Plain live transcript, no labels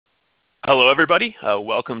Hello everybody,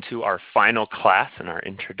 welcome to our final class in our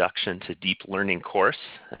Introduction to Deep Learning course.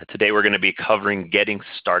 Today we're going to be covering Getting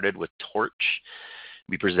Started with Torch,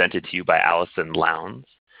 be presented to you by Allison Lowndes.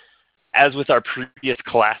 As with our previous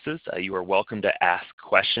classes, you are welcome to ask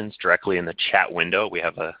questions directly in the chat window. We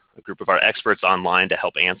have a group of our experts online to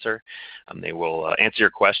help answer. They will answer your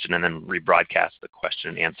question and then rebroadcast the question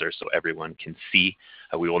and answer so everyone can see.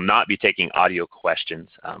 We will not be taking audio questions,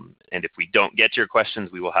 and if we don't get to your questions,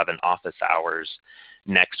 we will have an office hours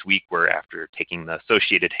next week where after taking the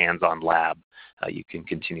associated hands-on lab, you can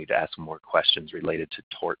continue to ask more questions related to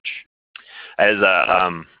Torch. As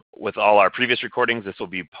with all our previous recordings, this will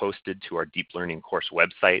be posted to our Deep Learning course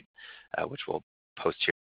website, which we'll post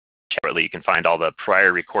here shortly. You can find all the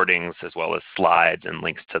prior recordings as well as slides and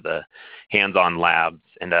links to the hands-on labs.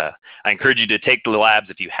 And I encourage you to take the labs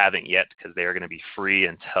if you haven't yet, because they are going to be free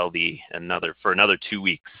until for another 2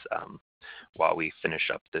 weeks while we finish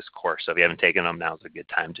up this course. So if you haven't taken them, now's a good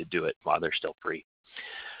time to do it while they're still free.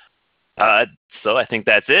 So I think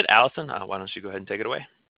that's it. Allison, why don't you go ahead and take it away?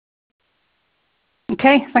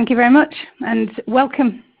 Okay, thank you very much, and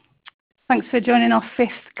welcome. Thanks for joining our 5th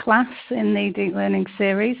class in the Deep Learning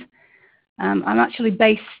series. I'm actually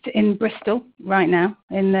based in Bristol right now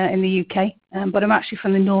in the UK, but I'm actually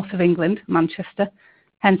from the north of England, Manchester,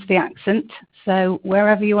 hence the accent. So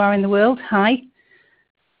wherever you are in the world, hi.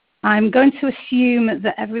 I'm going to assume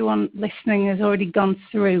that everyone listening has already gone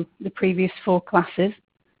through the previous 4 classes.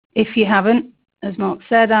 If you haven't, as Mark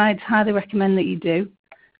said, I'd highly recommend that you do.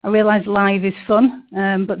 I realise live is fun,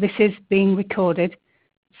 but this is being recorded,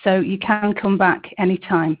 so you can come back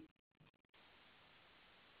anytime.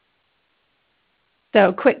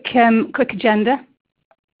 So quick agenda.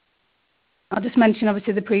 I'll just mention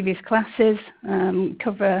obviously the previous classes,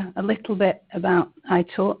 cover a little bit about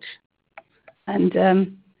iTorch, and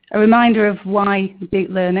a reminder of why deep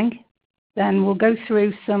learning. Then we'll go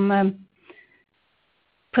through some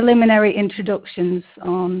preliminary introductions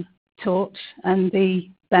on Torch and the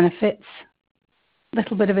benefits, a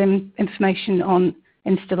little bit of information on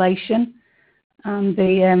installation,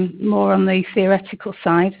 and more on the theoretical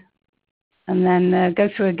side, and then go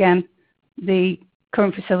through again the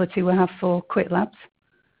current facility we have for Quick Labs,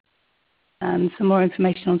 and some more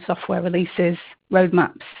information on software releases,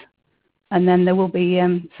 roadmaps, and then there will be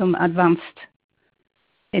some advanced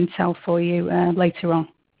intel for you later on.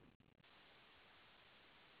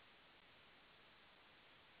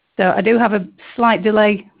 So I do have a slight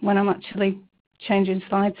delay when I'm actually changing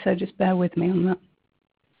slides, so just bear with me on that.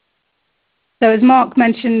 So as Mark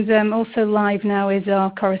mentioned, also live now is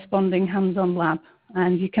our corresponding hands-on lab.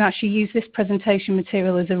 And you can actually use this presentation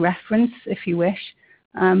material as a reference if you wish,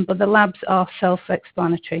 but the labs are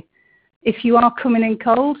self-explanatory. If you are coming in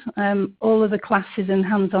cold, all of the classes and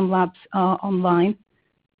hands-on labs are online.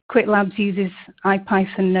 Quick Labs uses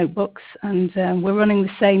IPython notebooks, and we're running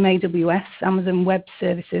the same AWS, Amazon Web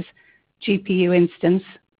Services, GPU instance.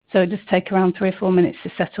 So it just takes around 3 or 4 minutes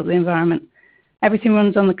to set up the environment. Everything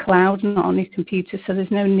runs on the cloud, not on your computer, so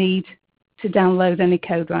there's no need to download any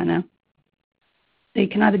code right now. So you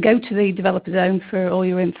can either go to the developer zone for all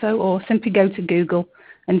your info, or simply go to Google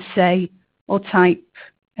and say, or type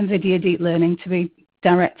NVIDIA Deep Learning to be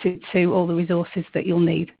directed to all the resources that you'll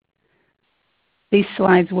need. These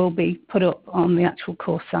slides will be put up on the actual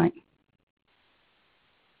course site.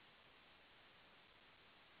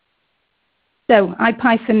 So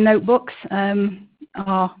IPython notebooks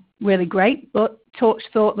are really great, but Torch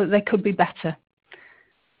thought that they could be better.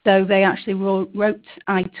 So they actually wrote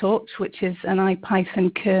iTorch, which is an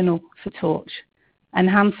IPython kernel for Torch,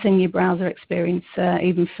 enhancing your browser experience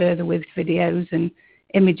even further with videos and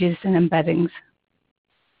images and embeddings.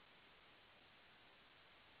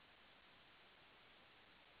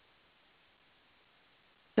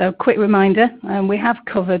 So quick reminder, we have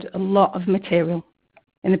covered a lot of material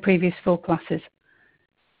in the previous 4 classes.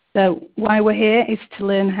 So why we're here is to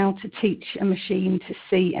learn how to teach a machine to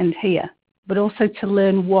see and hear, but also to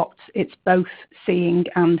learn what it's both seeing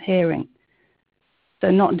and hearing. So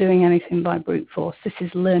not doing anything by brute force, this is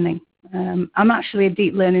learning. I'm actually a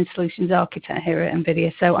deep learning solutions architect here at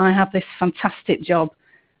NVIDIA, so I have this fantastic job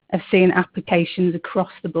of seeing applications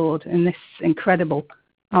across the board in this incredible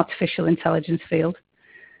artificial intelligence field.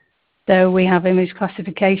 So we have image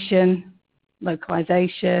classification,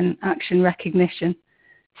 localization, action recognition,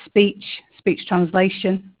 speech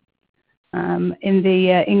translation. In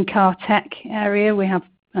the in-car tech area, we have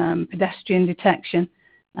pedestrian detection.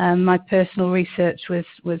 My personal research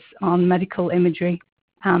was on medical imagery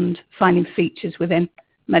and finding features within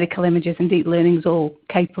medical images, and deep learning is all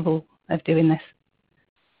capable of doing this.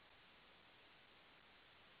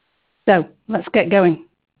 So let's get going.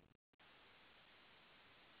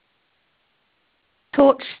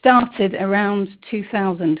 Torch started around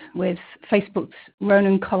 2000 with Facebook's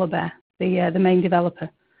Ronan Colabert, the main developer.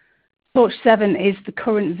 Torch7 is the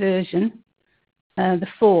current version, the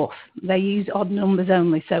fourth. They use odd numbers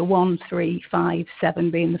only, so 1, 3, 5,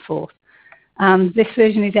 7 being the fourth. And this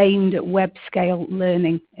version is aimed at web-scale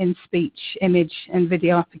learning in speech, image, and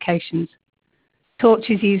video applications. Torch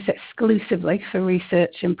is used exclusively for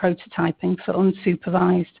research and prototyping for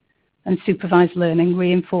unsupervised and supervised learning,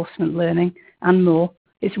 reinforcement learning, and more.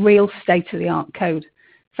 It's real state-of-the-art code.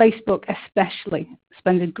 Facebook especially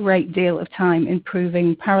spends a great deal of time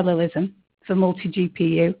improving parallelism for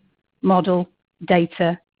multi-GPU, model,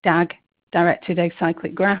 data, DAG, directed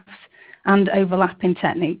acyclic graphs, and overlapping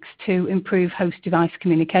techniques to improve host device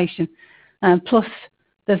communication. Plus,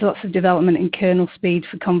 there's lots of development in kernel speed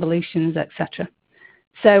for convolutions, etc.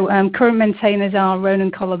 So current maintainers are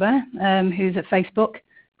Ronan Colabert, who's at Facebook,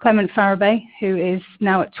 Clement Farabee, who is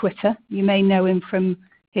now at Twitter. You may know him from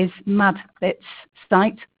his MadBits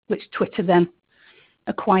site, which Twitter then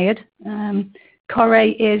acquired.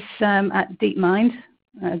 Corey is at DeepMind,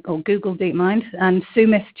 or Google DeepMind, and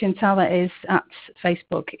Sumit Chintala is at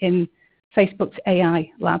Facebook in Facebook's AI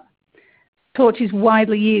lab. Torch is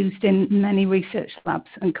widely used in many research labs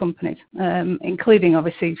and companies, including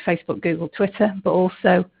obviously Facebook, Google, Twitter, but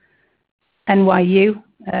also NYU,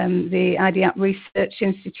 the IDEAP Research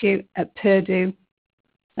Institute at Purdue,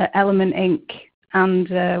 Element Inc.,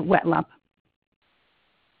 and Wet Lab.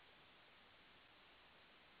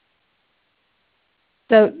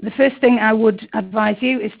 So the first thing I would advise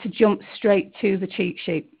you is to jump straight to the cheat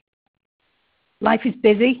sheet. Life is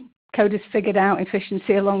busy. Coders figured out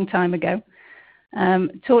efficiency a long time ago.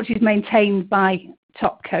 Torch is maintained by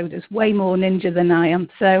top coders, way more ninja than I am.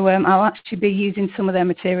 So I'll actually be using some of their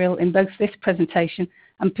material in both this presentation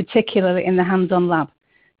and particularly in the hands-on lab.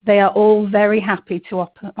 They are all very happy to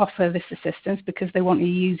offer this assistance because they want you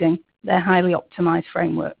using their highly optimized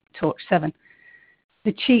framework, Torch7.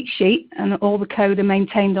 The cheat sheet and all the code are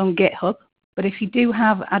maintained on GitHub, but if you do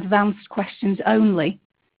have advanced questions only,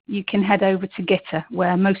 you can head over to Gitter,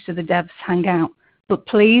 where most of the devs hang out. But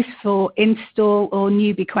please, for install or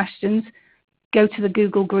newbie questions, go to the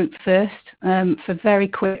Google group first for very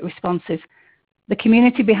quick responses. The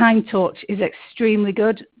community behind Torch is extremely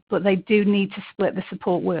good, but they do need to split the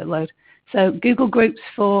support workload. So Google groups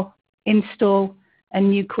for install and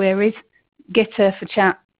new queries, Gitter for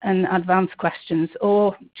chat and advanced questions,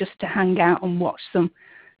 or just to hang out and watch some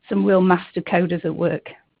real master coders at work.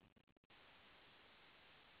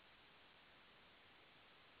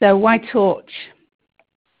 So why Torch?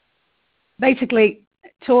 Basically,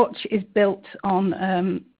 Torch is built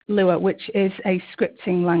on Lua, which is a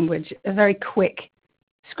scripting language, a very quick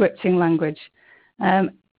scripting language.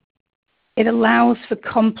 It allows for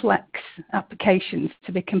complex applications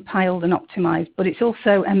to be compiled and optimized, but it's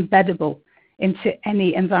also embeddable into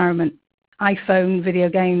any environment, iPhone, video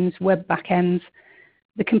games, web backends.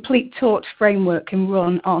 The complete Torch framework can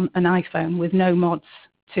run on an iPhone with no mods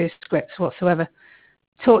to scripts whatsoever.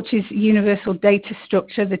 Torch's universal data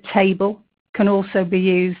structure, the table, can also be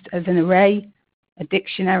used as an array, a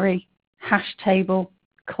dictionary, hash table,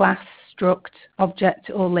 class, struct,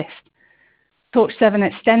 object, or list.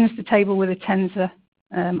 Torch7 extends the table with a tensor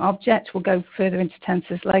object. We'll go further into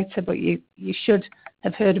tensors later, but you should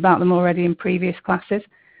have heard about them already in previous classes.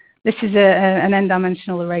 This is an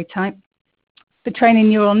n-dimensional array type. For training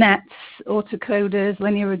neural nets, autocoders,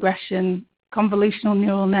 linear regression, convolutional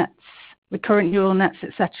neural nets, recurrent neural nets,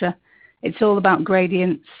 etc., it's all about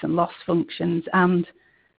gradients and loss functions, and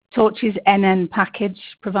Torch's NN package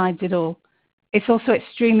provides it all. It's also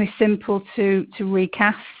extremely simple to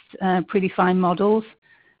recast predefined models,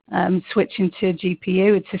 switching to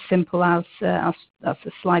GPU. It's as simple as the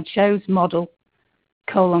slide shows, model,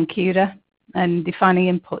 :CUDA, and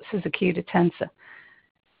defining inputs as a CUDA tensor.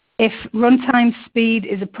 If runtime speed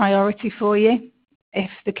is a priority for you,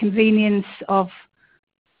 if the convenience of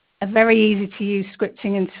a very easy-to-use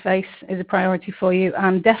scripting interface is a priority for you,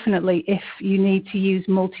 and definitely if you need to use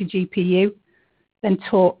multi-GPU, then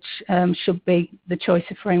Torch should be the choice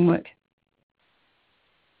of framework.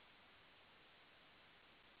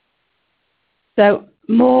 So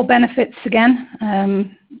more benefits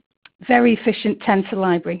again. Very efficient tensor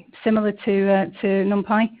library, similar to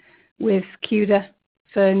NumPy, with CUDA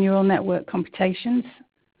for neural network computations.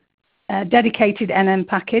 Dedicated NN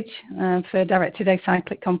package for directed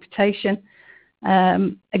acyclic computation.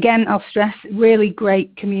 Again, I'll stress, really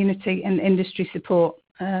great community and industry support.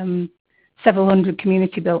 Several hundred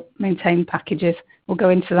community-built maintained packages. We'll go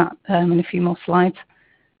into that in a few more slides.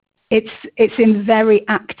 It's in very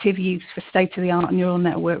active use for state-of-the-art neural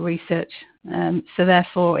network research. So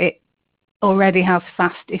therefore, already has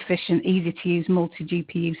fast, efficient, easy-to-use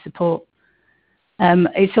multi-GPU support.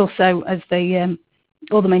 It's also, as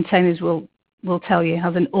all the maintainers will tell you,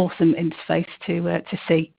 has an awesome interface to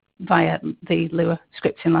C via the Lua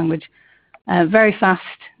scripting language. Very fast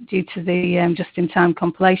due to the just-in-time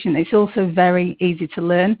compilation. It's also very easy to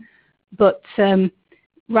learn, but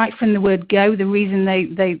right from the word go, the reason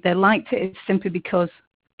they liked it is simply because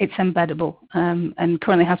it's embeddable and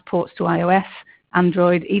currently has ports to iOS,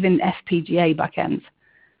 Android, even FPGA backends.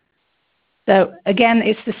 So again,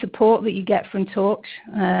 it's the support that you get from Torch.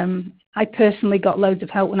 I personally got loads of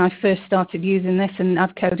help when I first started using this, and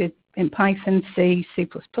I've coded in Python, C, C++,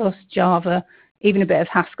 Java, even a bit of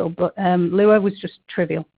Haskell, but Lua was just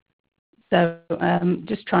trivial. So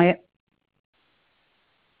just try it.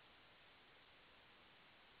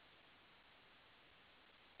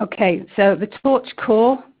 Okay, so the Torch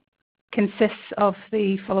core consists of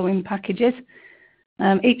the following packages.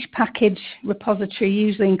 Each package repository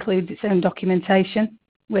usually includes its own documentation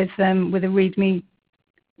with a README,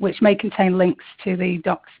 which may contain links to the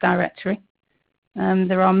docs directory.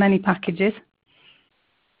 There are many packages.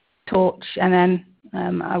 Torch, NN.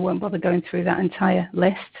 I won't bother going through that entire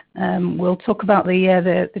list. We'll talk about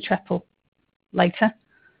the TREPL later.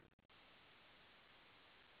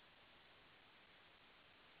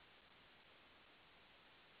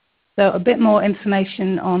 So a bit more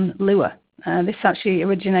information on Lua. This actually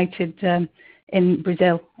originated in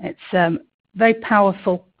Brazil. It's very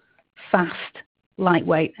powerful, fast,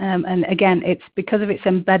 lightweight, and again, it's because of its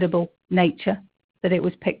embeddable nature that it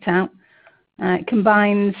was picked out. It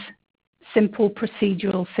combines simple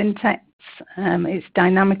procedural syntax. It's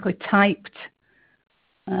dynamically typed.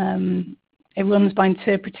 It runs by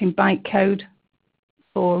interpreting bytecode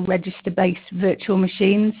for register-based virtual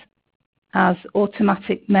machines, has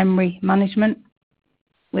automatic memory management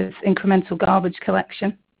with incremental garbage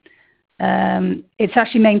collection. It's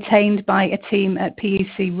actually maintained by a team at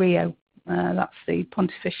PUC Rio. That's the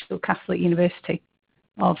Pontifical Catholic University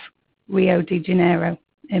of Rio de Janeiro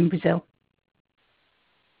in Brazil.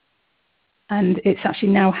 And it's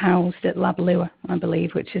actually now housed at Lab Lua, I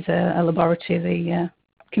believe, which is a laboratory of the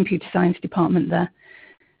computer science department there.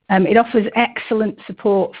 It offers excellent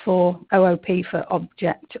support for OOP, for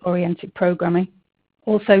object-oriented programming,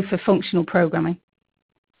 also for functional programming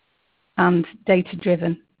and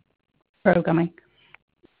data-driven programming.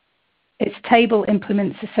 Its table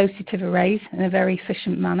implements associative arrays in a very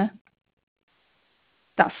efficient manner.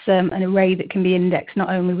 That's an array that can be indexed not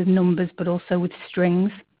only with numbers but also with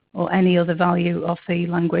strings or any other value of the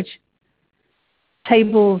language.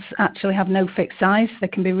 Tables actually have no fixed size. They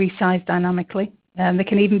can be resized dynamically. They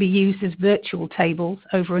can even be used as virtual tables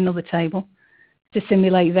over another table to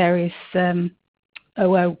simulate various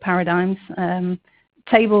OO paradigms.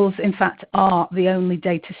 Tables, in fact, are the only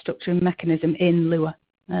data structuring mechanism in Lua,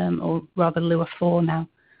 or rather Lua 4 now.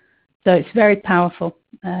 So it's very powerful.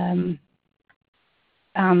 And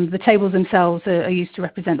the tables themselves are used to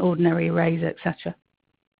represent ordinary arrays, etc.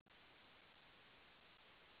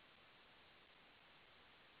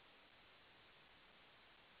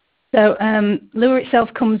 So Lua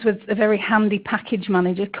itself comes with a very handy package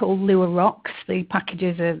manager called Lua Rocks. The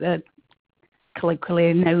packages are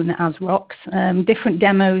colloquially known as rocks. Different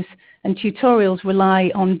demos and tutorials rely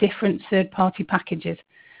on different third-party packages.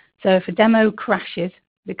 So if a demo crashes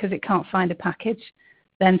because it can't find a package,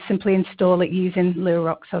 then simply install it using Lua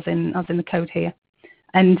Rocks, as in the code here.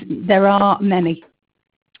 And there are many.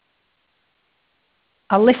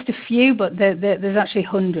 I'll list a few, but there's actually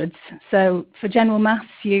hundreds. So for general maths,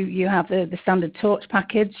 you have the standard Torch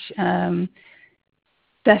package.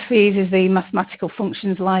 Cephes is the mathematical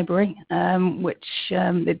functions library, which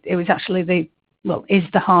it was actually is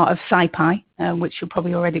the heart of SciPy, which you'll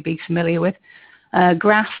probably already be familiar with.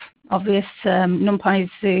 Graph, obvious. NumPy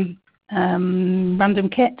is the random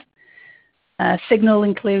kit. Signal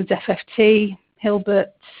includes FFT,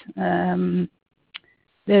 Hilbert.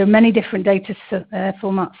 There are many different data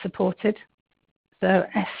formats supported. So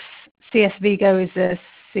CSVGO is a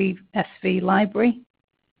CSV library.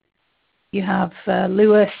 You have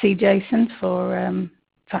Lua CJSON for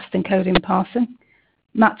fast encoding and parsing.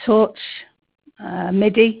 MatTorch,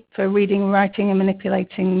 MIDI for reading, writing, and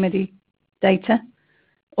manipulating MIDI data.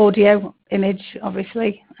 Audio, image,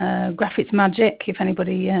 obviously. Graphics Magic, if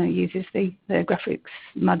anybody uses the Graphics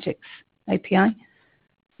Magic API.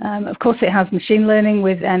 Of course, it has machine learning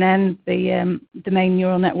with NN, the domain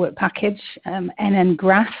neural network package. NN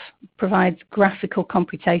Graph provides graphical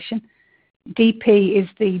computation. DP is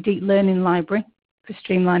the deep learning library for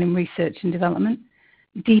streamlining research and development.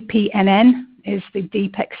 DPNN is the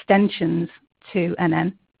deep extensions to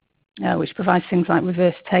NN, which provides things like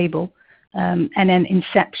reverse table. NN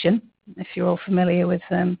Inception, if you're all familiar with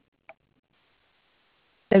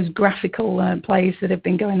those graphical plays that have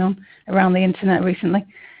been going on around the internet recently.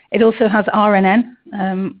 It also has RNN,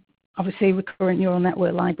 obviously recurrent neural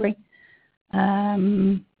network library.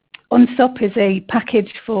 UNSUP is a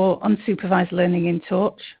package for unsupervised learning in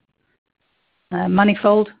Torch.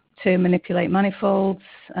 Manifold to manipulate manifolds,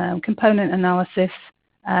 component analysis,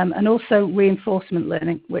 and also reinforcement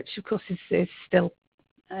learning, which of course is still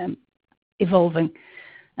evolving.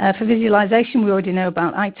 For visualization, we already know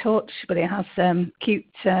about iTorch, but it has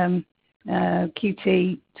Qt,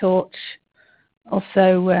 Torch,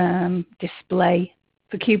 also display.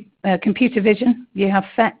 For computer vision, you have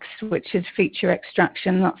FEX, which is feature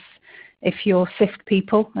extraction. That's if you're SIFT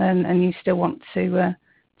people and you still want to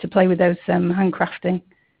play with those handcrafting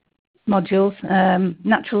modules.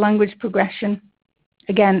 Natural language progression,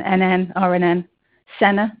 again, NN, RNN.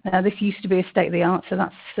 Senna, this used to be a state-of-the-art, so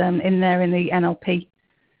that's in there in the NLP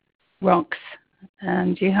rocks.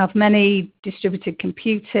 And you have many distributed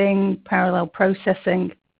computing, parallel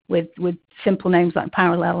processing with simple names like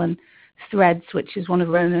parallel and threads, which is one of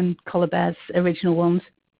Ronan Colbert's original ones.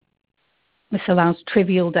 This allows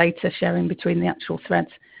trivial data sharing between the actual threads.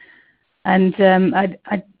 And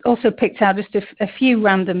I also picked out just a few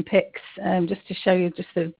random picks just to show you just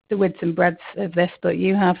the width and breadth of this, but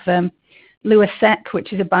you have LuaSec,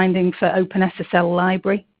 which is a binding for OpenSSL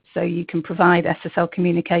library, so you can provide SSL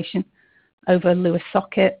communication over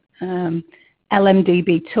LuaSocket.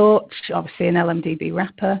 LMDB Torch, obviously an LMDB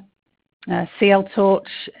wrapper. CL Torch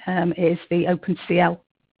is the OpenCL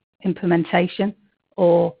implementation,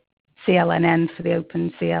 or CLNN for the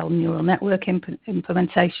OpenCL neural network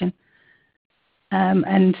implementation.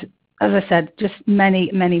 And as I said, just many,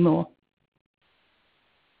 many more.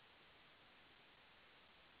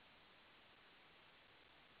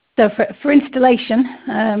 So for installation,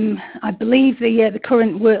 I believe the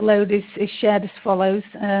current workload is shared as follows.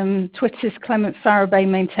 Twitter's Clement Farabee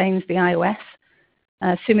maintains the iOS.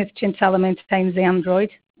 Sumit Chintala maintains the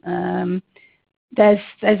Android.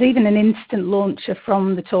 There's even an instant launcher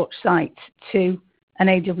from the Torch site to an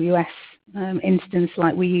AWS instance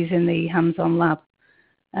like we use in the hands-on lab.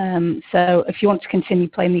 So if you want to continue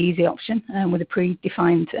playing the easy option with a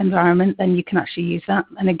predefined environment, then you can actually use that.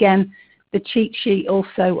 And again, the cheat sheet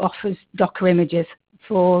also offers Docker images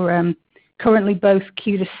for currently both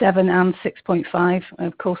CUDA 7 and 6.5.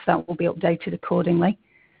 Of course, that will be updated accordingly.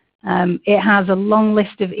 It has a long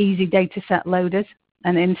list of easy dataset loaders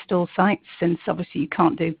and install sites, since obviously you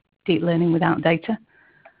can't do deep learning without data.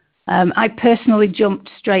 I personally jumped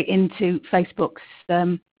straight into Facebook's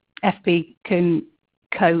FP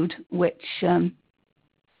code, which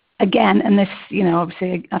again, and this,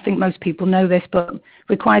 obviously I think most people know this, but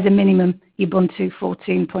requires a minimum Ubuntu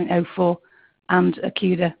 14.04 and a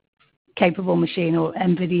CUDA capable machine or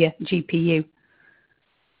NVIDIA GPU.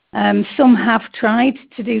 Some have tried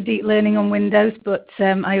to do deep learning on Windows, but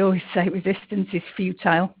I always say resistance is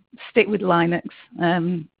futile. Stick with Linux,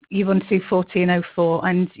 Ubuntu 14.04,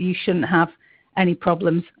 and you shouldn't have any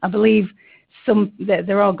problems. I believe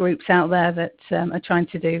there are groups out there that are trying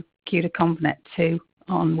to do CUDA ConvNet 2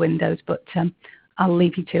 on Windows, but I'll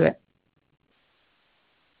leave you to it.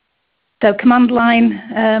 So command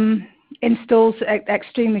line installs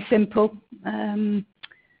extremely simple.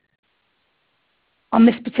 On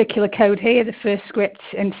this particular code here, the first script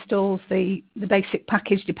installs the basic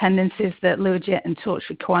package dependencies that LuaJIT and Torch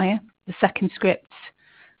require. The second script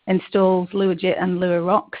installs LuaJIT and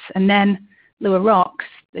LuaRocks, and then LuaRocks,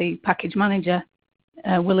 the package manager,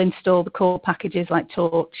 will install the core packages like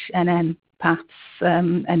Torch, NN, Paths,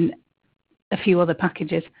 and a few other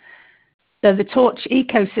packages. So the Torch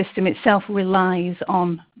ecosystem itself relies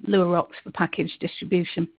on LuaRocks for package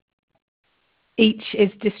distribution. Each is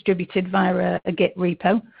distributed via a Git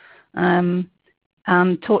repo, and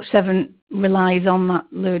Torch7 relies on that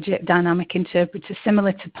LuaJIT dynamic interpreter,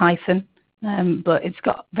 similar to Python, but it's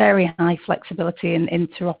got very high flexibility and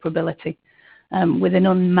interoperability with an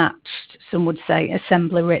unmatched, some would say,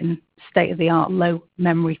 assembler-written, state-of-the-art low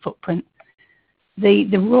memory footprint. The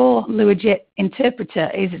raw LuaJIT interpreter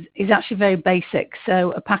is actually very basic.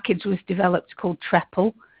 So a package was developed called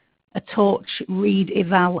TREPL, a Torch read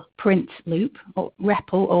eval print loop, or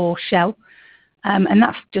REPL or shell, and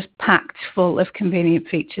that's just packed full of convenient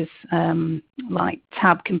features like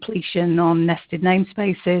tab completion on nested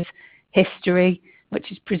namespaces, history,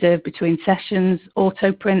 which is preserved between sessions,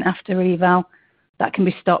 auto print after eval, that can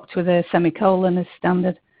be stopped with a semicolon as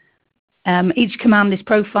standard. Each command is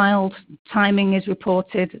profiled, timing is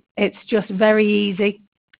reported. It's just very easy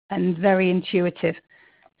and very intuitive.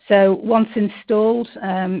 So once installed,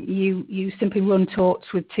 you simply run Torch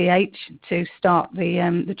with TH to start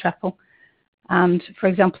the TREPL. And for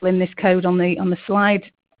example, in this code on the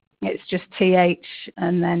slide, it's just TH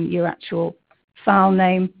and then your actual file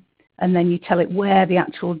name, and then you tell it where the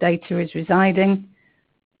actual data is residing.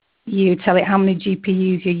 You tell it how many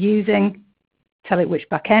GPUs you're using, tell it which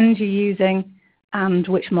backend you're using, and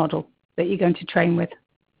which model that you're going to train with.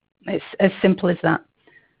 It's as simple as that.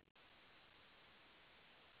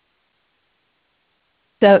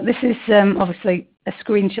 So this is obviously a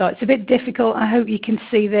screenshot. It's a bit difficult. I hope you can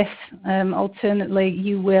see this. Alternately,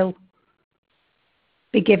 you will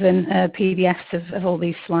be given PDFs of all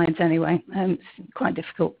these slides anyway. It's quite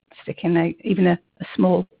difficult sticking even a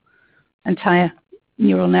small entire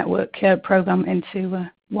neural network program into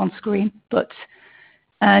one screen. But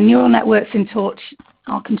neural networks in Torch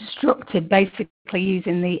are constructed basically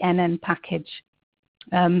using the NN package.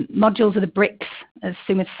 Modules are the bricks, as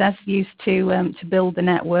Sumit says, used to build the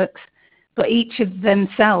networks, but each of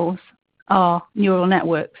themselves are neural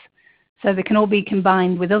networks. So they can all be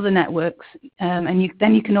combined with other networks, and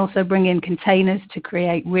then you can also bring in containers to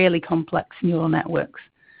create really complex neural networks.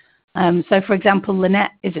 So for example, LeNet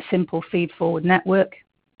is a simple feed-forward network,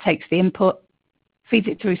 takes the input, feeds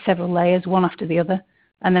it through several layers, one after the other,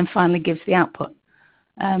 and then finally gives the output.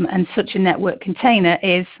 And such a network container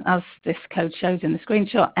is, as this code shows in the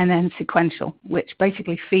screenshot, NN sequential, which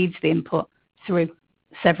basically feeds the input through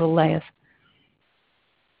several layers.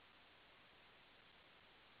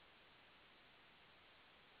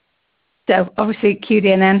 So obviously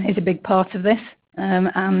QDNN is a big part of this,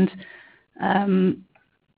 and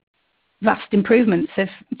vast improvements,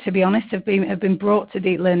 to be honest, have been brought to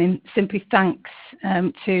deep learning simply thanks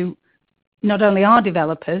to not only our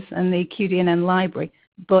developers and the QDNN library,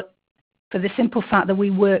 but for the simple fact that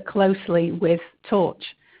we work closely with Torch.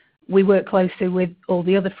 We work closely with all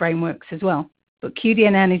the other frameworks as well. But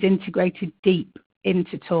QDNN is integrated deep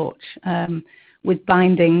into Torch with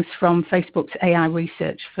bindings from Facebook's AI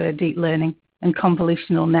research for deep learning and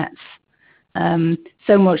convolutional nets.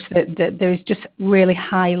 So much that there is just really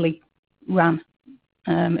highly ran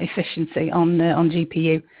efficiency on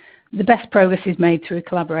GPU. The best progress is made through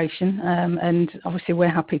collaboration, and obviously we're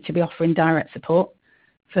happy to be offering direct support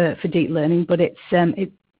for deep learning, but it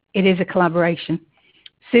is a collaboration.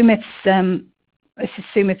 This is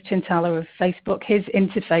Sumit Chintala of Facebook. His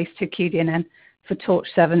interface to QDNN for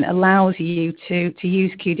Torch7 allows you to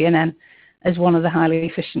use QDNN as one of the highly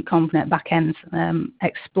efficient ConvNet backends,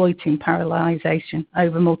 exploiting parallelization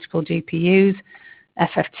over multiple GPUs,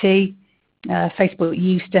 FFT. Facebook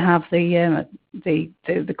used to have the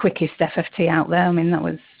quickest FFT out there. I mean, that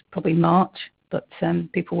was probably March, but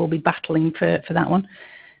people will be battling for that one.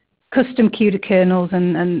 Custom CUDA kernels,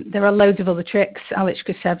 and there are loads of other tricks. Alex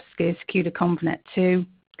Krzyzewski's CUDA ConvNet 2,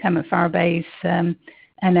 Kemet Farabay's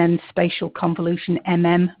NN Spatial Convolution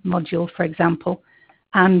module, for example.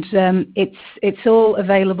 And it's all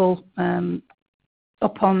available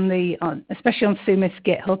up on especially on Sumit's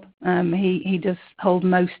GitHub. He does hold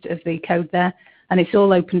most of the code there, and it's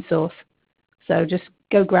all open source. So just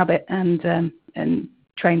go grab it and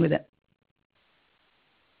train with it.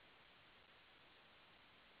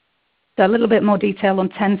 So a little bit more detail on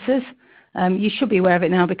tensors. You should be aware of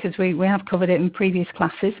it now because we have covered it in previous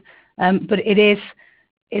classes, but it is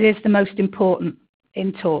the most important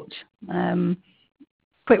in Torch.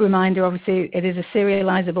 Quick reminder, obviously, it is a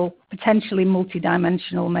serializable, potentially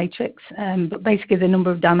multi-dimensional matrix, but basically the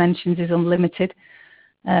number of dimensions is unlimited,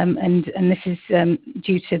 and this is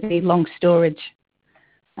due to the long storage.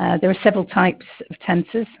 There are several types of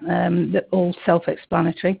tensors that are all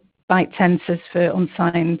self-explanatory. Byte tensors for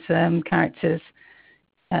unsigned characters,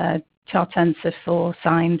 char tensor for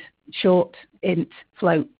signed, short, int,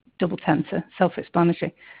 float, double tensor,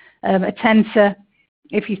 self-explanatory. A tensor,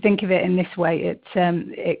 if you think of it in this way,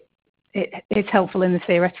 it's helpful in the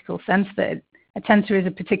theoretical sense that a tensor is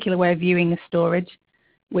a particular way of viewing a storage,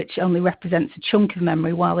 which only represents a chunk of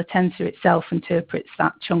memory, while the tensor itself interprets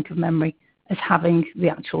that chunk of memory as having the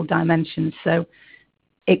actual dimensions. So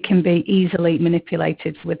it can be easily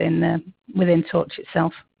manipulated within Torch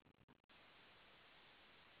itself.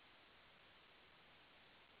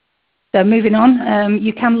 So moving on,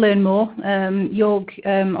 you can learn more. Jorg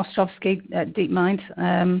Ostrovsky at DeepMind,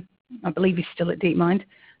 I believe he's still at DeepMind,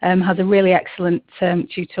 has a really excellent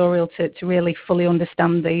tutorial to really fully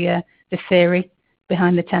understand the theory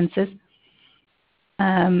behind the tensors.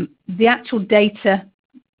 The actual data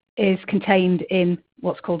is contained in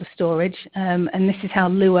what's called a storage, and this is how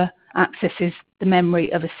Lua accesses the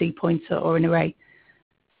memory of a C pointer or an array.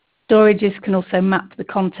 Storages can also map the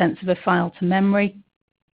contents of a file to memory.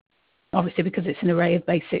 obviously because it's an array of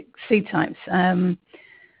basic seed types. I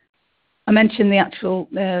mentioned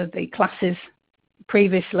the classes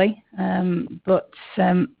previously, but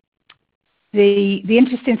the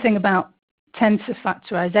interesting thing about tensor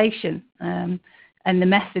factorization and the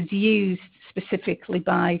methods used specifically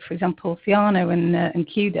by, for example, Theano and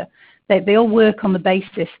CUDA, they all work on the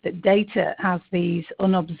basis that data has these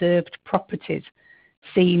unobserved properties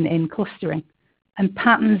seen in clustering, and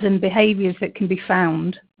patterns and behaviors that can be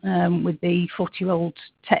found with the 40-year-old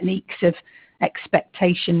techniques of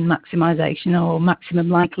expectation maximization or maximum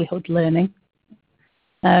likelihood learning.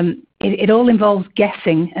 It all involves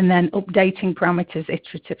guessing and then updating parameters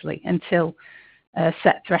iteratively until a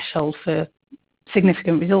set threshold for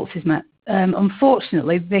significant results is met.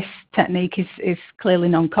 Unfortunately, this technique is clearly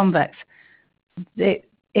non-convex.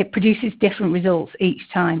 It produces different results each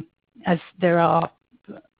time, as there are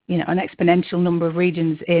an exponential number of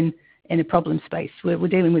regions in a problem space. We're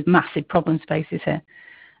dealing with massive problem spaces here,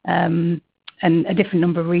 and a different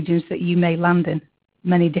number of regions that you may land in,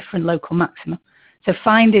 many different local maxima. So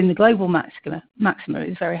finding the global maxima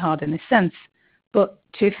is very hard in this sense, but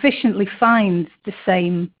to efficiently find the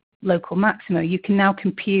same local maxima, you can now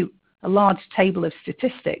compute a large table of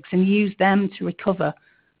statistics and use them to recover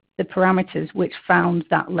the parameters which found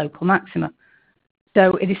that local maxima.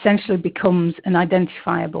 So it essentially becomes an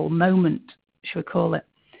identifiable moment, should we call it.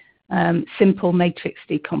 Simple matrix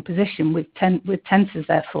decomposition with tensors,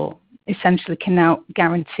 therefore, essentially can now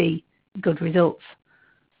guarantee good results.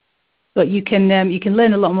 But you can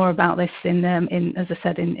learn a lot more about this in as I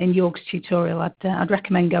said, in Jorg's tutorial. I'd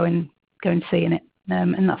recommend going and seeing it,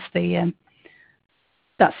 and that's the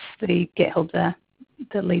GitHub there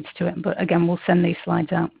that leads to it. But again, we'll send these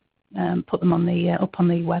slides out, put them on up on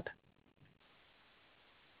the web.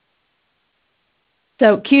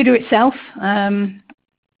 So CUDA itself,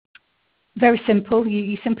 very simple.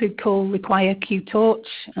 You simply require QTorch,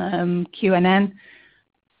 QNN,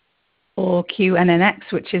 or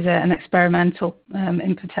QNNX, which is an experimental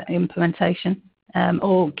implementation,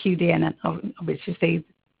 or QDNN, which is the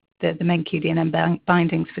main QDNN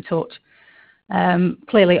bindings for Torch.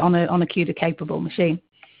 Clearly on a CUDA-capable machine.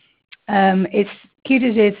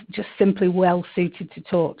 CUDA is just simply well suited to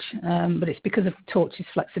Torch, but it's because of Torch's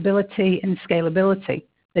flexibility and scalability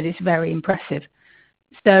that it's very impressive.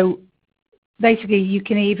 So basically, you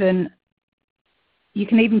can even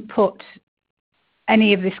put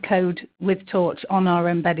any of this code with Torch on our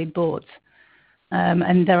embedded boards,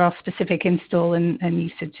 and there are specific install and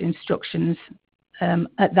usage instructions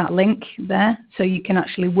at that link there, so you can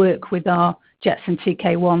actually work with our Jetson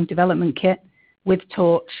TK1 development kit with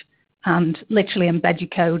Torch and literally embed your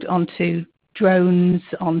code onto drones,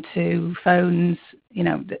 onto phones.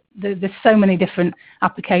 There's so many different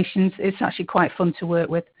applications. It's actually quite fun to work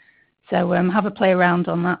with. So have a play around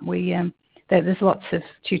on that. There's lots of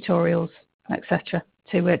tutorials, etc.,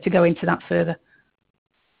 to go into that further.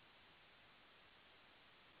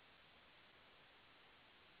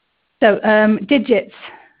 So digits.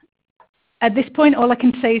 At this point, all I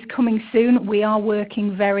can say is coming soon. We are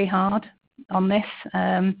working very hard on this.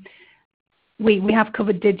 We have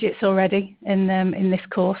covered digits already in this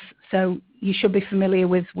course, so you should be familiar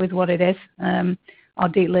with what it is, our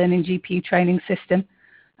deep learning GPU training system.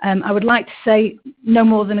 I would like to say no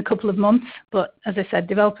more than a couple of months, but as I said,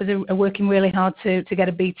 developers are working really hard to get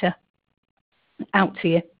a beta out to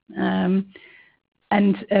you. And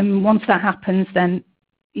once that happens, then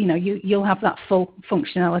you'll have that full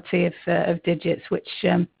functionality of digits, which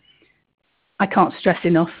I can't stress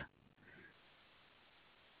enough.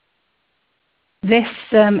 This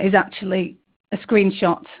is actually a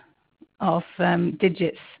screenshot of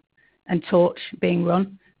digits and Torch being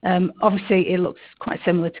run. Obviously, it looks quite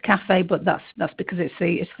similar to Caffe, but that's because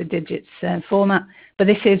it's the digits format. But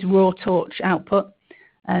this is raw Torch output,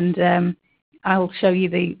 and I'll show you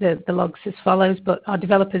the logs as follows. But our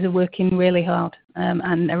developers are working really hard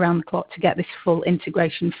and around the clock to get this full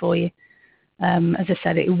integration for you. As I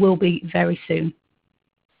said, it will be very soon.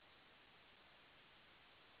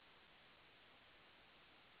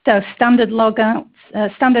 So standard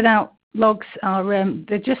out logs are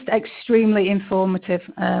they're just extremely informative,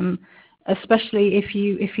 especially if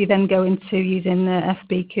you then go into using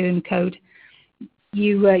FBQ and code.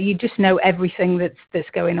 You just know everything that's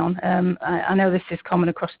going on. I know this is common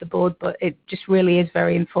across the board, but it just really is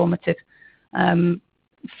very informative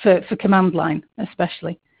for command line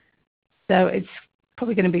especially. So it's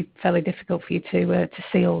probably going to be fairly difficult for you to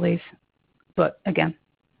see all these, but again,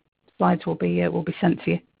 slides will be sent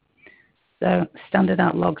to you. So standard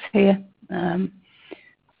out logs here.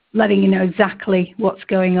 letting you know exactly what's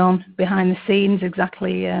going on behind the scenes,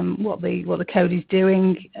 exactly what the code is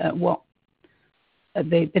doing, what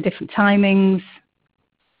the different timings.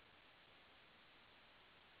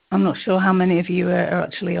 I'm not sure how many of you are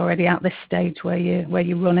actually already at this stage where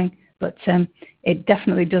you're running, but it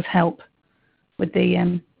definitely does help with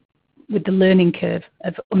the learning curve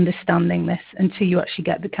of understanding this until you actually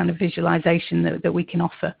get the kind of visualization that we can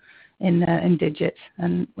offer in digits.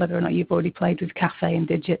 And whether or not you've already played with Cafe and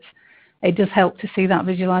digits, it does help to see that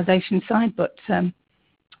visualization side. But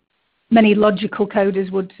many logical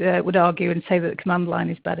coders would argue and say that the command line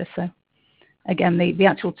is better. So again, the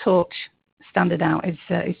actual Torch standard out is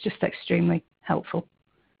just extremely helpful.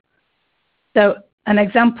 So an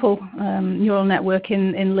example neural network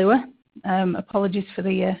in Lua. Apologies for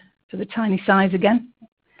the tiny size again,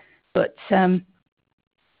 but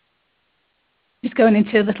just going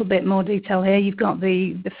into a little bit more detail here. You've got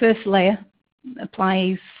the first layer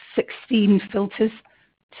applies 16 filters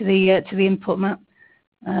to the input map.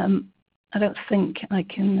 I don't think I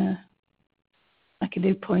can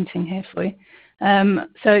do pointing here for you.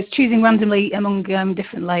 So it's choosing randomly among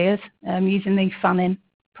different layers using the fan-in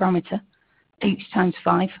parameter, each times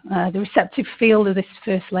 5. The receptive field of this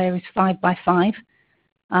first layer is 5 by 5,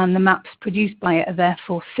 and the maps produced by it are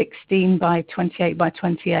therefore 16 by 28 by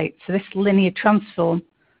 28. So this linear transform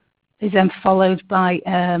is then followed by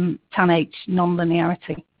tan-H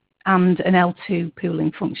nonlinearity and an L2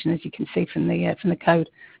 pooling function, as you can see from the code.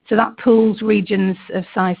 So that pools regions of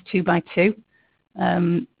size 2 by 2.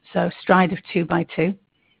 So stride of 2 by 2.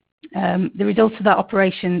 The result of that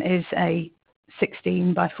operation is a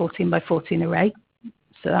 16 by 14 by 14 array.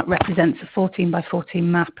 So that represents a 14 by 14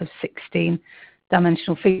 map of 16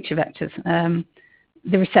 dimensional feature vectors.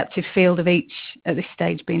 The receptive field of each at this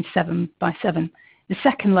stage being 7 by 7. The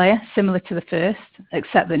second layer, similar to the first,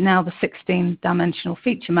 except that now the 16 dimensional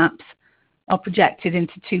feature maps are projected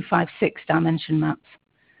into 2, 5, 6 dimension maps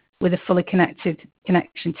with a fully connected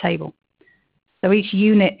connection table. So each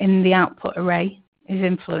unit in the output array is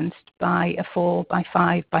influenced by a 4 by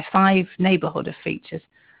 5 by 5 neighborhood of features.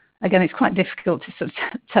 Again, it's quite difficult to sort of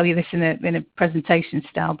tell you this in a presentation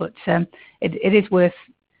style, but it is worth.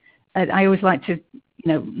 I always like to,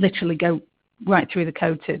 literally go right through the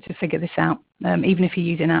code to figure this out, even if you're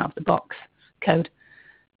using out of the box code.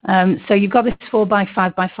 So you've got this 4 by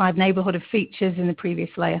 5 by 5 neighborhood of features in the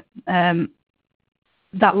previous layer.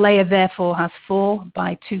 That layer therefore has 4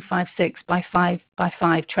 by 256 by 5 by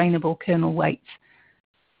 5 trainable kernel weights,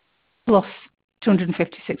 plus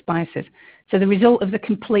 256 biases. So the result of the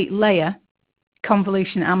complete layer,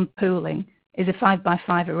 convolution and pooling, is a 5 by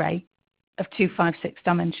 5 array of 2, 5, 6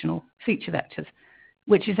 dimensional feature vectors,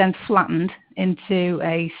 which is then flattened into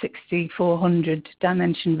a 6400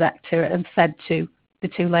 dimension vector and fed to the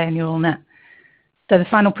 2-layer neural net. So the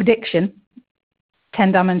final prediction,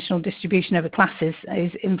 10-dimensional distribution over classes,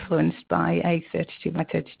 is influenced by a 32 by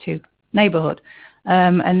 32 neighborhood.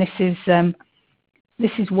 And this is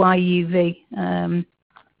YUV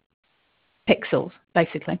pixels,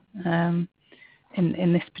 basically, in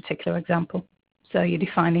this particular example. So you're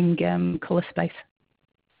defining color space.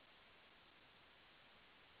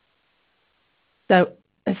 So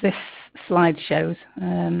as this slide shows,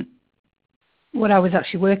 what I was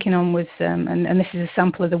actually working on was, and this is a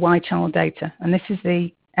sample of the Y-channel data, and this is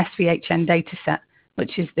the SVHN data set,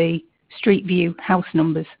 which is the Street View house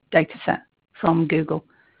numbers data set from Google.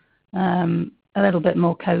 A little bit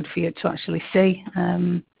more code for you to actually see.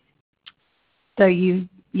 So you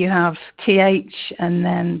have TH and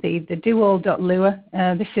then the dual.lua.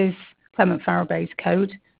 This is Clement Farabay's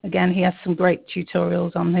code. Again, he has some great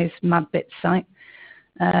tutorials on his MadBits site.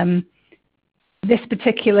 This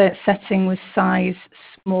particular setting was size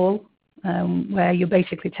small, where you're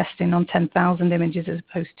basically testing on 10,000 images as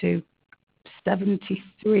opposed to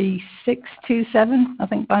 73,627, I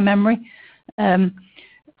think, by memory.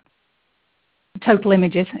 Total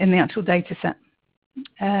images in the actual data set.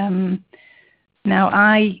 Now,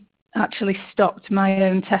 I actually stopped my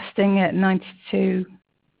own testing at 92,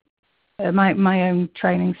 my own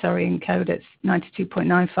training, sorry, in code at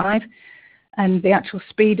 92.95. And the actual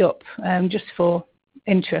speed up, just for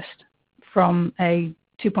interest, from a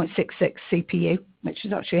 2.66 CPU, which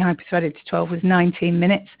is actually hyper-threaded to 12, was 19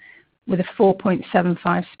 minutes with a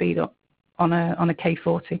 4.75 speed up on a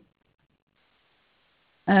K40.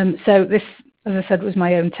 So this, as I said, was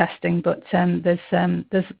my own testing, but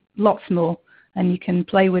there's lots more, and you can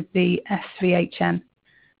play with the SVHN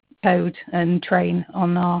code and train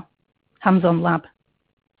on our hands-on lab.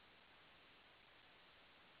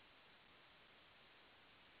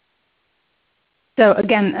 So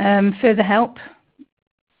again, further help,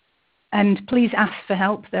 And please ask for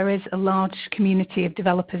help. There is a large community of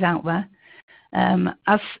developers out there.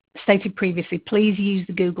 As stated previously, please use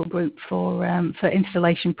the Google group for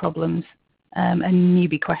installation problems and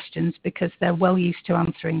newbie questions, because they're well used to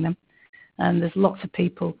answering them. There's lots of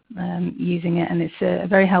people using it, and it's a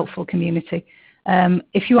very helpful community.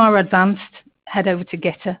 If you are advanced, head over to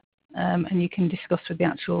Gitter, and you can discuss with the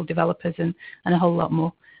actual developers and a whole lot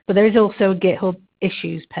more. But there is also a GitHub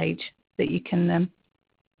issues page that you can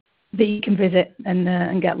visit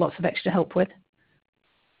and get lots of extra help with.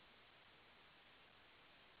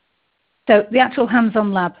 So the actual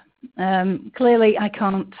hands-on lab. Clearly, I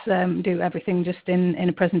can't do everything just in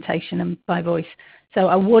a presentation and by voice. So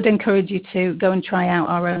I would encourage you to go and try out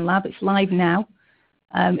our own lab. It's live now.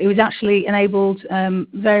 It was actually enabled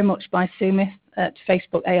very much by Sumit at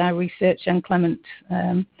Facebook AI Research and Clement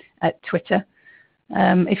at Twitter.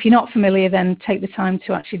 If you're not familiar, then take the time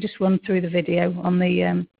to actually just run through the video on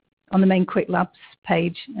the main Quick Labs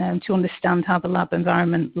page to understand how the lab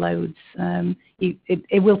environment loads.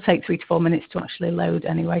 It will take 3 to 4 minutes to actually load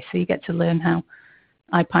anyway, so you get to learn how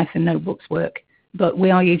IPython notebooks work. But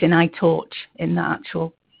we are using iTorch in that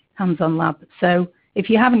actual hands-on lab. So if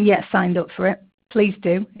you haven't yet signed up for it, please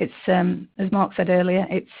do. It's as Mark said earlier,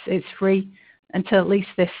 it's free until at least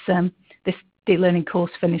this deep learning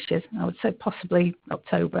course finishes. I would say possibly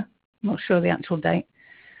October. I'm not sure the actual date.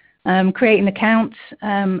 Create an account,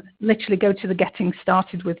 literally go to the Getting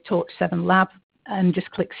Started with Torch7 lab and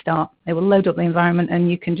just click Start. It will load up the environment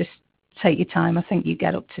and you can just take your time. I think you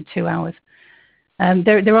get up to 2 hours.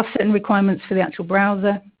 There are certain requirements for the actual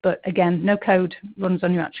browser, but again, no code runs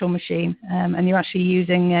on your actual machine, and you're actually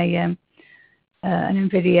using an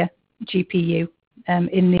NVIDIA GPU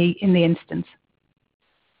in the instance.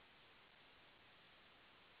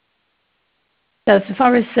 So as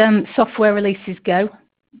far as software releases go,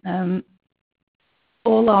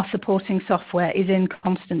 all our supporting software is in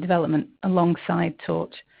constant development alongside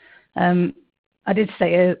Torch. I did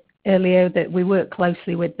say earlier that we work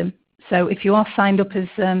closely with them. So if you are signed up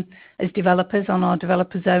as developers on our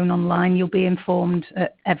developer zone online, you'll be informed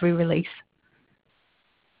at every release.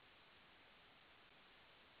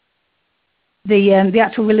 The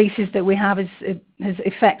actual releases that we have has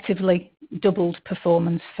effectively doubled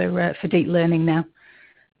performance for deep learning now.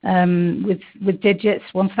 With digits,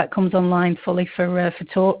 once that comes online fully for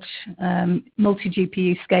Torch,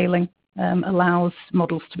 multi-GPU scaling allows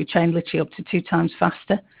models to be trained literally up to 2 times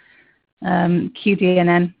faster.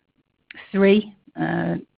 QDNN 3,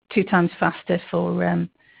 2 times faster for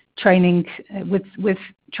training with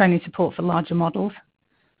training support for larger models.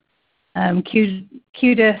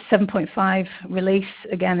 CUDA 7.5 release,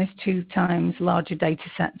 again, is 2 times larger data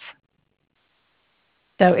sets.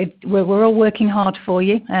 So we're all working hard for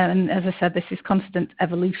you, and as I said, this is constant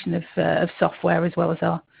evolution of software as well as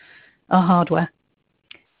our hardware.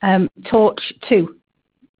 Torch 2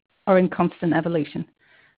 are in constant evolution.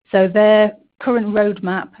 So their current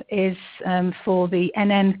roadmap is for the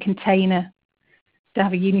NN container to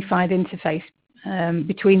have a unified interface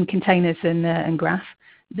between containers and graph.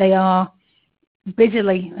 They are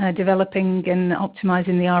busily developing and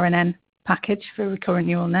optimizing the RNN package for recurrent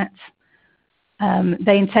neural nets.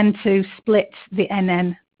 They intend to split the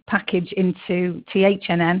NN package into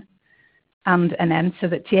THNN and NN, so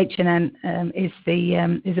that THNN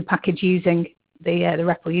is a package using the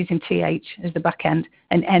REPL using TH as the backend,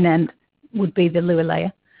 and NN would be the Lua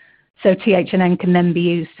layer. So THNN can then be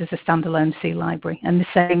used as a standalone C library, and the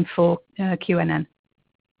same for QNN.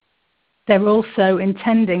 They're also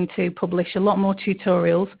intending to publish a lot more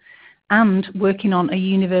tutorials and working on a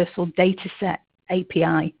universal dataset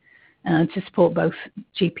API to support both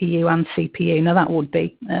GPU and CPU. Now that would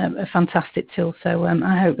be a fantastic tool, so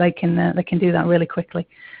I hope they can do that really quickly.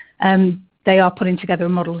 They are putting together a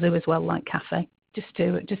model zoo as well, like Cafe, just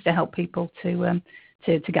to help people to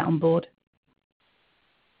get on board.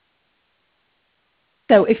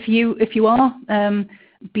 So if you are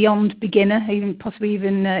beyond beginner, possibly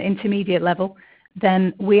even intermediate level,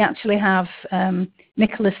 then we actually have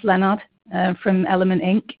Nicholas Leonard from Element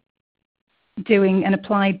Inc. doing an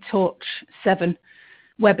applied Torch7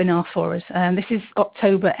 webinar for us. This is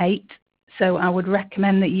October 8th, so I would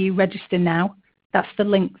recommend that you register now. That's the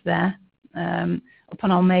link there up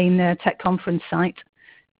on our main tech conference site.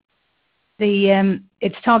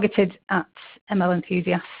 It's targeted at ML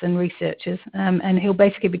enthusiasts and researchers, and he'll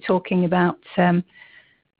basically be talking about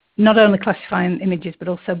not only classifying images but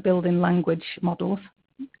also building language models.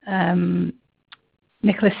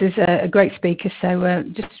 Nicholas is a great speaker, so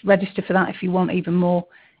just register for that if you want even more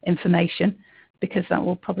information, because that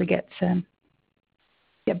will probably get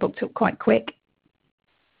booked up quite quick.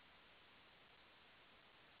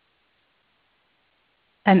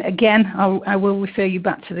 And again, I will refer you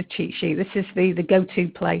back to the cheat sheet. This is the go-to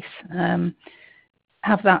place.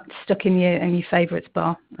 Have that stuck in your favourites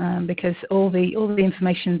bar, because all the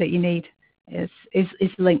information that you need is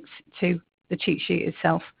linked to the cheat sheet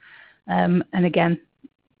itself. And again,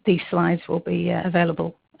 these slides will be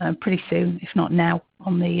available pretty soon, if not now,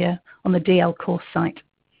 on the DL course site.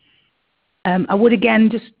 I would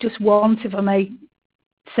again just want, if I may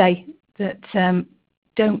say, that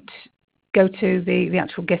don't go to the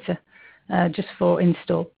actual Gitter just for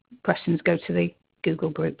install questions. Go to the Google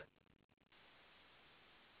group.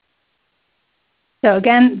 So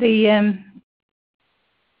again, the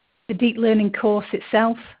deep learning course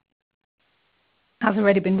itself has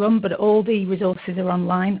already been run, but all the resources are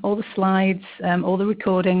online, all the slides, all the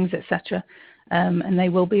recordings, etc., and they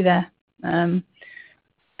will be there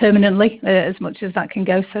permanently, as much as that can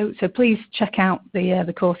go. So please check out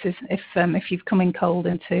the courses if you've come in cold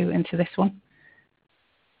into this one.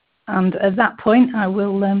 And at that point, I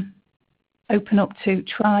will open up to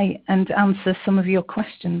try and answer some of your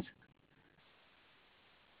questions.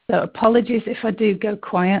 So apologies if I do go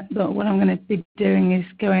quiet, but what I'm going to be doing is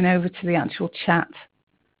going over to the actual chat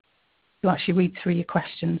to actually read through your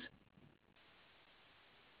questions.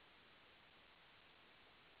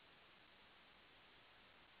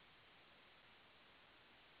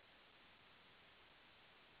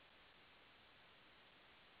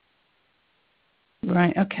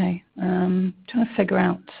 Right, okay. Trying to figure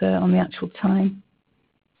out on the actual time.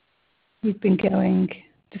 We've been going,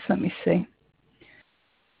 just let me see.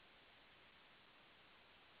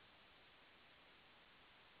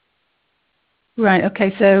 Right,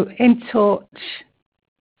 okay, so in Torch,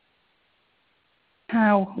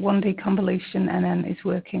 how 1D convolution NN is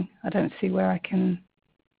working. I don't see where I can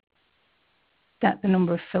set the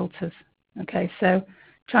number of filters. Okay, so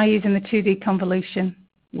try using the 2D convolution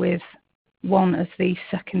with 1 as the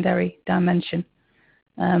secondary dimension,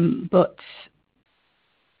 but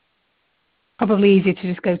probably easier to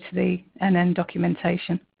just go to the NN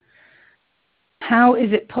documentation. How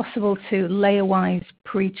is it possible to layer-wise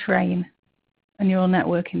pre-train a neural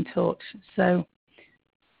network in Torch? So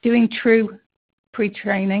doing true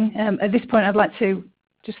pre-training. At this point, I'd like to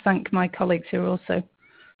just thank my colleagues who are also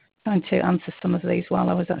trying to answer some of these while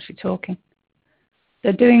I was actually talking.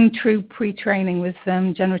 So doing true pre-training with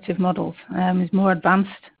generative models is more advanced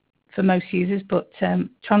for most users, but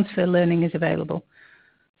transfer learning is available.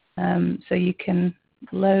 So you can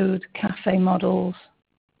load cafe models,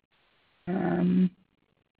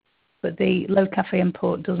 but the load cafe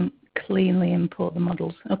import doesn't cleanly import the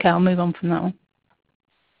models. Okay, I'll move on from that one.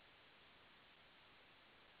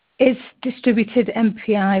 Is distributed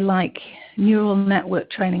MPI-like neural network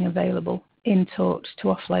training available in Torch to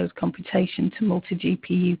offload computation to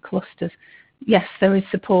multi-GPU clusters? Yes, there is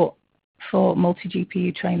support for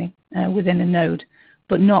multi-GPU training within a node,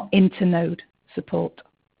 but not inter-node support.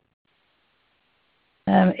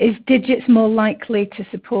 Is Digits more likely to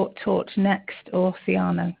support Torch Next or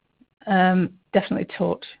Theano? Definitely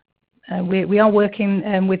Torch. We are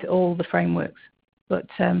working with all the frameworks, but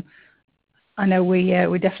I know we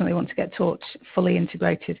definitely want to get Torch fully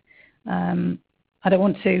integrated. I don't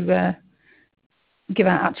want to give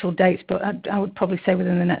out actual dates, but I would probably say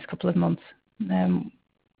within the next couple of months.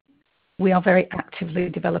 We are very actively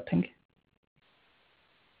developing.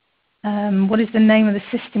 What is the name of the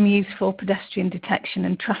system used for pedestrian detection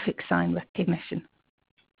and traffic sign recognition?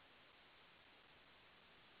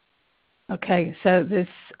 Okay, so there's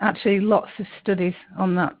actually lots of studies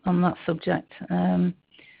on that subject.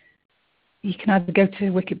 You can either go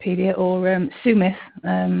to Wikipedia or Sumith,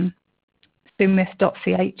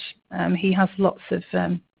 sumith.ch. He has lots of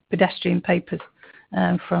pedestrian papers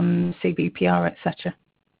from CBPR, etc.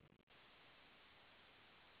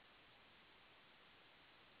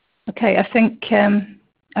 Okay, I think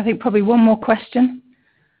probably one more question,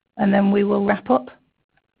 and then we will wrap up.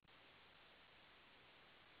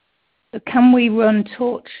 So can we run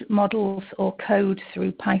Torch models or code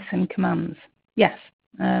through Python commands? Yes,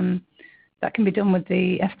 that can be done with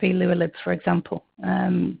the FP Lua-libs, for example.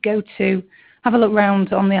 Have a look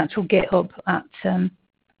around on the actual GitHub at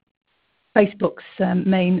Facebook's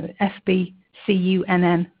main FB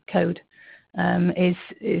CUNN code.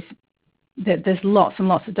 There's lots and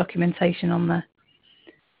lots of documentation on there.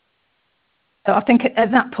 So I think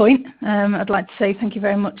at that point, I'd like to say thank you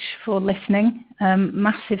very much for listening.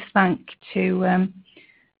 Massive thank to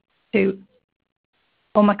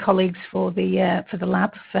all my colleagues for the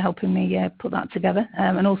lab for helping me put that together,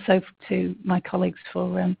 and also to my colleagues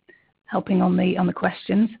for helping on the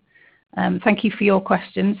questions. Thank you for your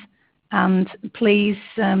questions, and please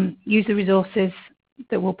use the resources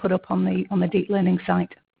that we'll put up on the deep learning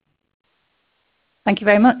site. Thank you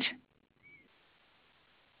very much.